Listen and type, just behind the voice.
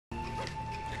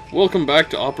Welcome back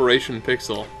to Operation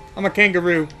Pixel. I'm a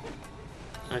kangaroo.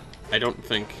 I don't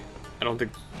think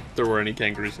there were any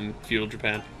kangaroos in feudal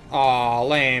Japan. Aw,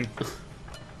 lame.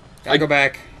 Gotta go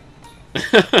back.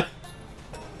 I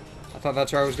thought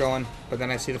that's where I was going, but then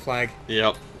I see the flag.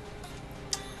 Yep.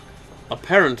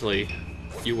 Apparently,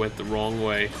 you went the wrong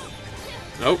way.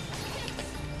 Nope.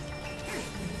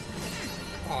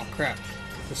 Oh crap.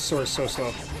 This sword is so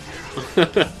slow.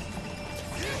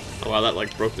 Oh wow, that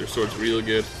like broke their swords real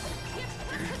good.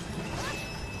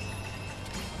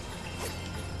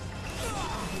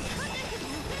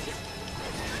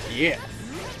 Yeah.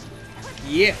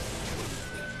 Yeah.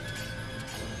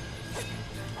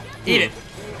 Eat it.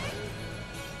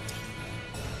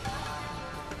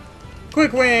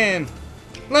 Quick win!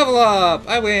 Level up!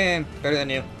 I win! Better than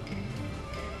you.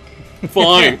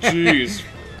 Fine, jeez.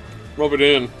 Rub it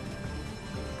in.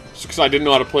 Just because I didn't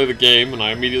know how to play the game, and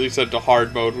I immediately set it to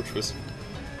hard mode, which was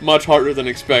much harder than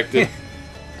expected.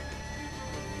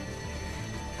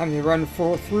 Having to run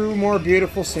through more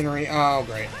beautiful scenery. Oh,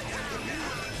 great.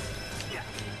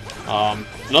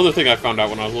 Another thing I found out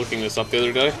when I was looking this up the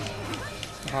other day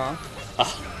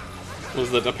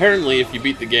was that apparently if you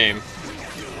beat the game,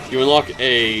 you unlock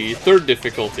a third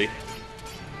difficulty.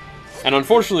 And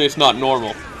unfortunately, it's not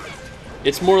normal.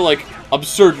 It's more like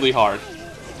absurdly hard.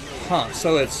 Huh,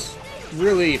 so it's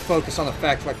really focused on the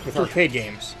fact, like with arcade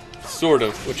games. Sort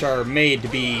of. Which are made to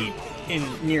be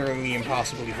nearly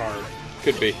impossibly hard.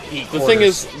 Could be. The thing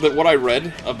is that what I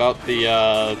read about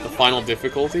the final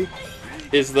difficulty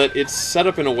is that it's set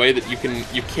up in a way that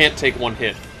you can't take one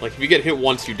hit. Like if you get hit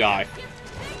once, you die.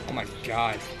 Oh my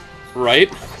god. Right?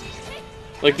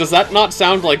 Like, does that not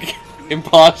sound like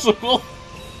impossible?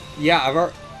 Yeah,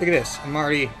 look at this.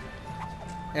 I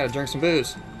gotta drink some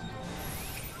booze.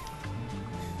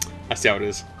 I see how it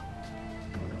is.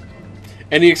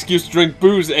 Any excuse to drink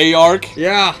booze, eh, Ark?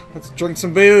 Yeah, let's drink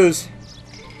some booze.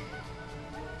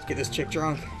 Let's get this chick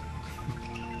drunk.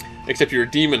 Except you're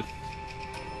a demon.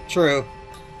 True.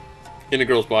 In a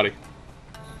girl's body.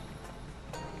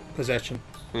 Possession.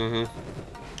 Mm-hmm.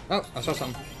 Oh, I saw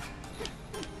something.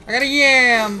 I got a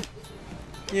yam!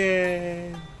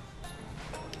 Yay.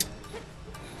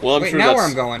 Well, I'm Wait, sure now that's... where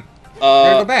I'm going? I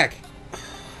gotta go back.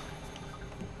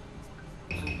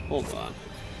 Hold on.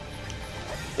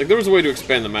 Like, there was a way to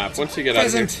expand the map. Once you get out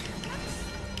of here...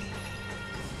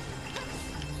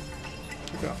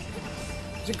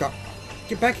 Where's it go?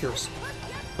 Get back here.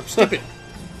 Stupid.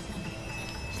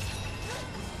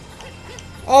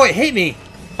 Oh, it hit me!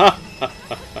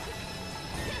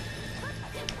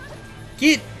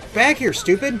 Get back here,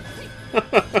 stupid!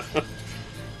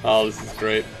 Oh, this is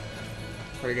great.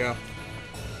 Where'd it go?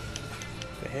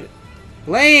 Did I hit it?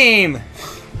 Lame!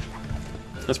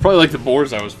 That's probably like the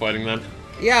boars I was fighting then.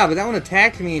 Yeah, but that one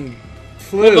attacked me and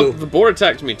flew. Well, the boar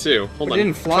attacked me too. Hold on. It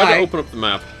didn't fly. Try to open up the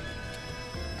map.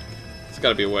 There's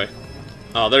gotta be a way.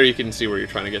 Oh, there you can see where you're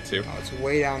trying to get to. Oh, it's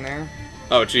way down there.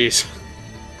 Oh, jeez.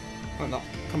 Oh, in the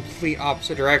complete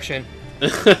opposite direction.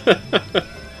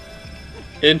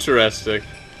 Interesting.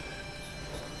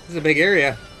 This is a big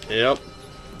area. Yep.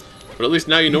 But at least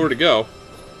now you know where to go.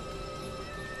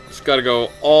 Just gotta go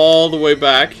all the way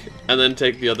back, and then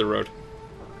take the other road.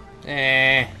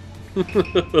 Eh. See,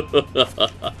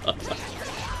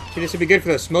 this would be good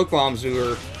for the smoke bombs we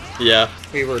were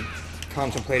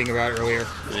contemplating about earlier.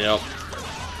 Yep.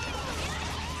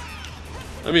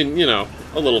 I mean, you know,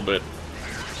 a little bit.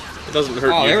 It doesn't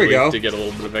hurt usually to get a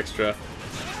little bit of extra.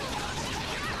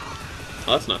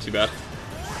 Oh, that's not too bad.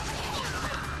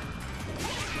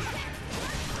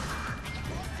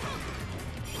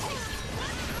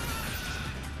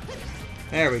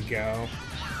 There we go.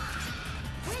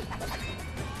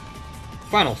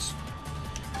 Finals.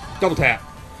 Double tap.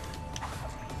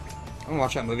 I'm gonna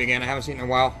watch that movie again. I haven't seen it in a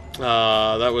while.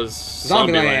 That was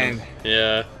Zombieland.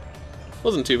 Yeah.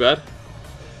 Wasn't too bad.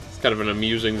 It's kind of an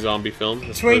amusing zombie film.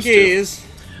 Twinkies!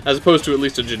 As opposed to at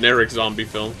least a generic zombie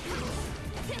film.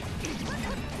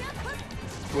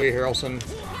 Woody Harrelson,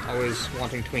 always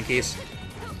wanting Twinkies.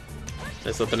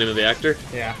 Is that the name of the actor?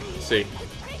 Yeah. Let's see.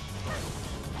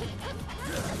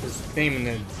 His name in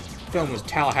the film was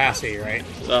Tallahassee, right?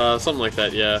 Something like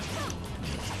that, yeah.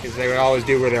 Because they would always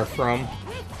do where they're from.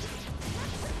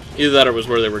 Either that or it was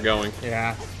where they were going.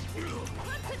 Yeah.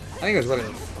 I think it was where they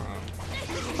were from.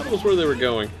 I thought it was where they were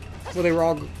going. Well, they were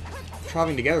all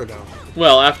traveling together, though.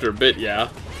 Well, after a bit, yeah.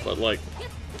 But, like,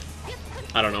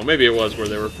 I don't know. Maybe it was where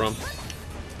they were from.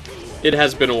 It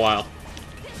has been a while.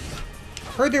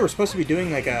 I heard they were supposed to be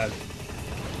doing, like, a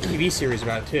TV series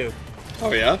about it, too.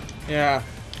 Oh, yeah? Yeah.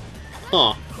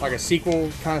 Huh. Like a sequel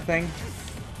kind of thing.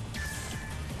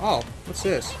 Oh, what's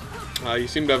this? You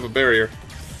seem to have a barrier.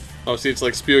 Oh, see, it's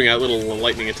like spewing out little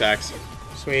lightning attacks.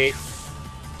 Sweet.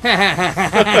 Come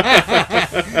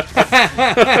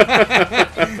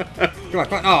on,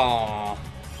 come on. Aww.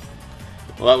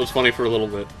 Well, that was funny for a little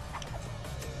bit.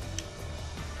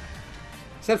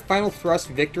 Is that final thrust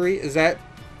victory? Is that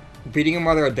beating them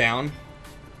while they're down?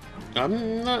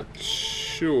 I'm not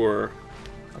sure.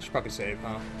 I should probably save,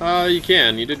 huh? You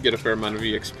can. You did get a fair amount of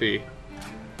EXP.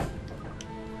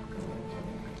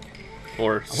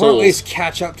 Or souls. I want to at least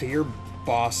catch up to your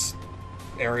boss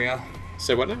area.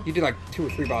 Say what now? You did like 2 or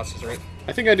 3 bosses, right?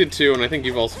 I think I did 2, and I think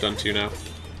you've also done 2 now.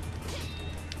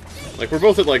 Like, we're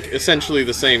both at, like, essentially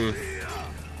the same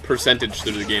percentage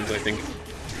through the games, I think.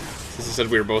 Since I said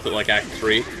we were both at, like, Act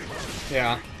 3.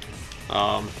 Yeah.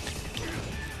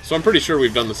 So I'm pretty sure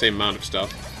we've done the same amount of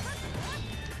stuff.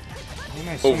 Why am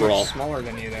I so overall. much smaller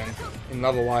than you, then? In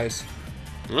level-wise.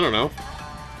 I don't know.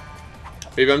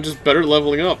 Maybe I'm just better at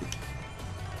leveling up.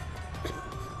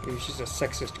 Maybe it's just a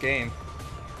sexist game.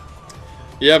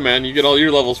 Yeah, man, you get all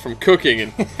your levels from cooking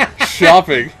and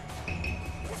shopping.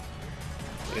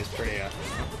 It is pretty,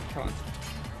 come on.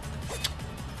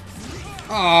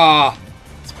 Ah!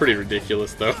 It's pretty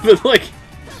ridiculous, though. But, like,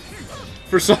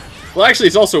 for some... Well, actually,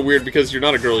 it's also weird because you're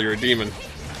not a girl, you're a demon.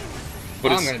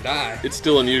 But I'm gonna die. It's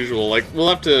still unusual. Like, we'll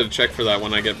have to check for that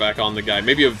when I get back on the guy.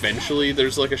 Maybe eventually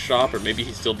there's, like, a shop, or maybe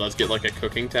he still does get, like, a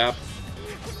cooking tab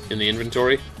in the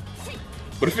inventory.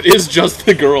 But if it is just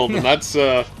the girl, then that's,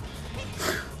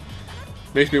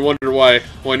 makes me wonder why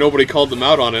nobody called them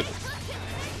out on it.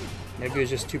 Maybe it was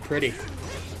just too pretty.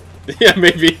 Yeah,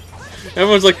 maybe.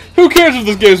 Everyone's like, who cares if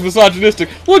this game's misogynistic?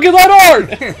 Look at that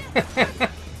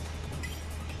art!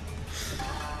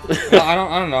 Well, I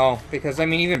don't know, because, I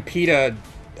mean, even PETA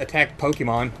attacked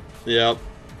Pokemon. Yep.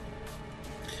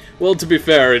 Well, to be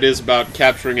fair, it is about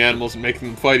capturing animals and making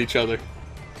them fight each other.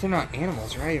 They're not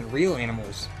animals, right? Real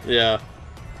animals. Yeah.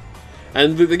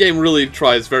 And the game really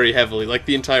tries very heavily, like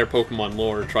the entire Pokemon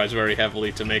lore tries very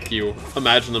heavily to make you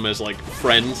imagine them as, like,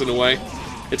 friends in a way.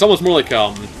 It's almost more like,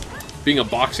 being a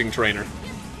boxing trainer,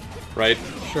 right?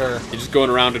 Sure. You're just going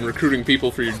around and recruiting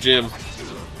people for your gym,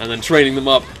 and then training them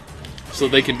up so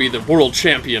they can be the world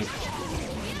champion.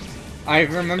 I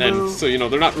remember... And so, you know,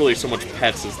 they're not really so much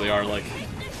pets as they are, like,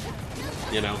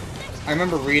 you know. I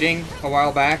remember reading a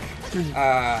while back,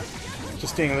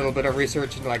 just doing a little bit of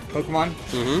research into, like, Pokemon.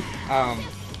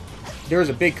 Mm-hmm. There was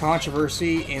a big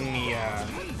controversy in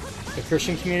the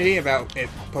Christian community about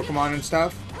Pokemon and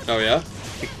stuff. Oh, yeah?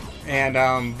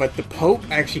 And, but the Pope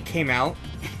actually came out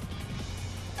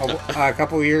a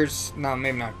couple of years, no,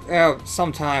 maybe not,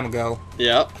 some time ago.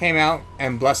 Yeah. Came out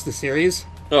and blessed the series.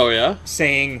 Oh, yeah?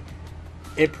 Saying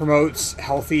it promotes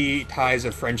healthy ties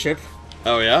of friendship.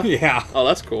 Oh, yeah? Yeah. Oh,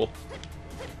 that's cool.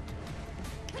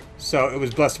 So it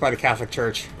was blessed by the Catholic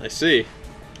Church. I see.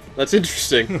 That's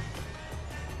interesting.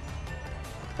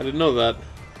 I didn't know that.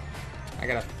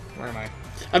 Where am I?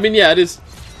 I mean, yeah, it is...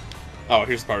 Oh,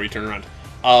 here's the part where you turn around.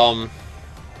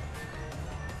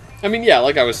 I mean, yeah,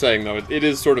 like I was saying, though, it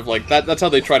is sort of like... That's how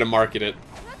they try to market it.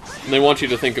 And they want you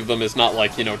to think of them as not,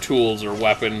 like, you know, tools or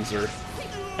weapons or...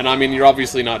 And, I mean, you're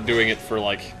obviously not doing it for,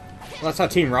 like... Well, that's how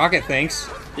Team Rocket thinks.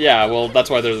 Yeah, well, that's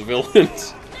why they're the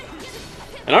villains.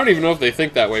 And I don't even know if they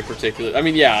think that way particularly. I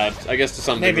mean, yeah, I guess to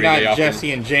some degree they often... Maybe not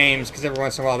Jesse and James, because every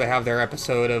once in a while they have their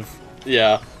episode of...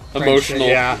 Yeah, emotional.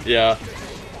 Yeah.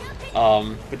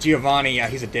 But Giovanni, yeah,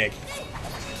 he's a dick.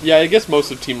 Yeah, I guess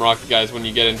most of Team Rocket guys, when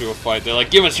you get into a fight, they're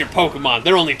like, give us your Pokemon,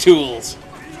 they're only tools.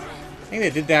 I think they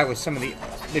did that with some of the...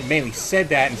 They mainly said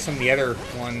that in some of the other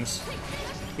ones.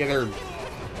 The other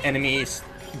enemies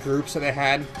groups that they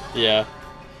had. Yeah.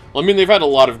 Well, I mean, they've had a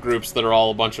lot of groups that are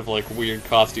all a bunch of, like, weird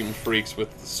costume freaks with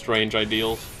strange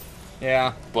ideals.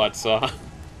 Yeah. But,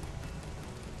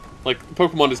 like,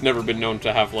 Pokemon has never been known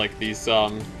to have, like, these,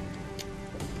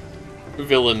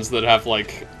 villains that have,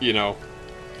 like, you know,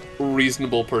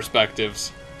 reasonable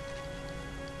perspectives.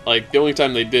 Like, the only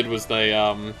time they did was they,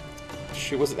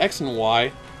 was it X and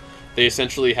Y? They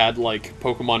essentially had, like,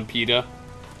 Pokemon PETA.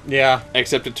 Yeah.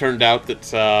 Except it turned out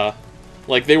that,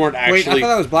 like, they weren't actually... Wait, I thought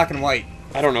that was Black and White.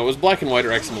 I don't know, it was Black and White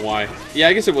or X and Y. Yeah,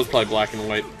 I guess it was probably Black and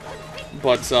White.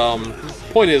 But,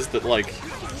 point is that, like,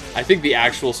 I think the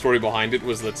actual story behind it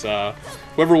was that,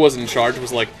 whoever was in charge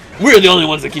was like, we're the only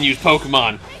ones that can use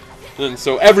Pokemon! And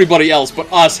so everybody else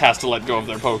but us has to let go of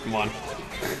their Pokemon.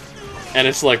 And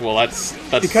it's like, well, that's...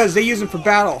 Because they use them for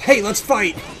battle. Hey, let's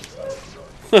fight!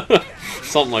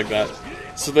 Something like that.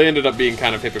 So they ended up being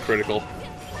kind of hypocritical.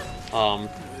 I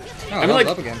mean, like,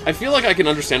 I feel like I can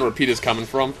understand where PETA's coming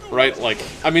from, right? Like,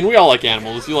 I mean, we all like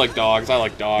animals. You like dogs, I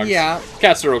like dogs. Yeah.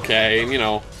 Cats are okay, and, you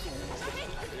know...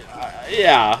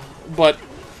 yeah, but...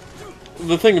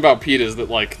 the thing about Pete is that,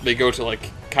 like, they go to,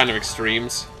 like, kind of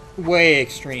extremes. Way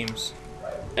extremes.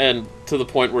 And to the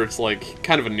point where it's, like,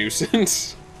 kind of a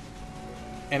nuisance.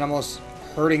 And almost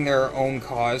hurting their own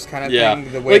cause kind of Yeah.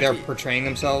 thing, the way Like, they're portraying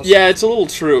themselves. Yeah, it's a little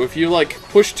true. If you, like,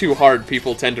 push too hard,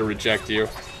 people tend to reject you.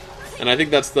 And I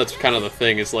think that's kind of the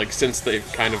thing, is, like, since they've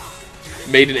kind of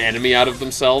made an enemy out of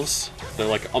themselves, they're,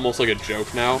 like, almost like a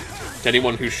joke now to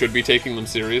anyone who should be taking them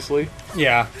seriously.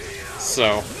 Yeah.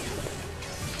 So,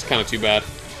 it's kind of too bad.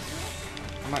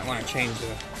 I might want to change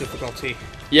the difficulty.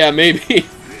 Yeah, maybe.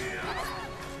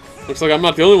 Looks like I'm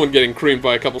not the only one getting creamed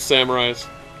by a couple samurais.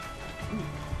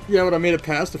 Yeah, but I made it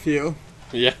past a few.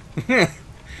 Yeah.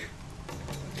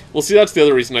 Well, see, that's the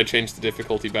other reason I changed the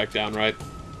difficulty back down, right?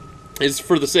 Is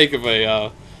for the sake of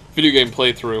a video game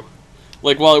playthrough.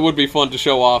 Like, while it would be fun to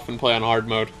show off and play on hard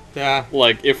mode, Yeah.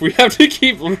 like, if we have to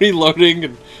keep reloading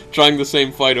and trying the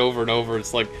same fight over and over,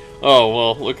 it's like, oh,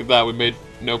 well, look at that, we made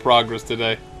no progress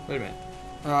today. Wait a minute.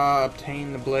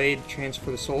 Obtain the blade,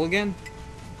 transfer the soul again?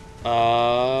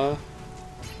 I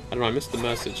don't know, I missed the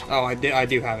message. Oh, I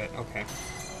do have it. Okay.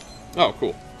 Oh,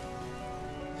 cool.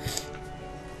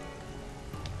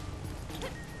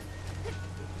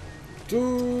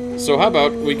 So how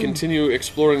about we continue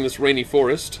exploring this rainy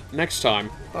forest next time?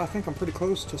 I think I'm pretty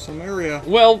close to some area.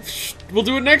 Well, we'll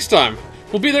do it next time.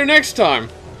 We'll be there next time.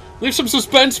 Leave some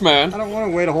suspense, man. I don't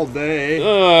want to wait a whole day.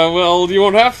 Well, you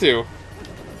won't have to.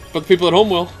 But the people at home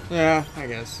will. Yeah, I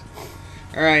guess.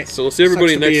 Alright. So we'll see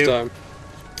everybody Sucks to be next you. time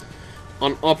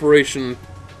on Operation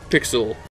Pixel.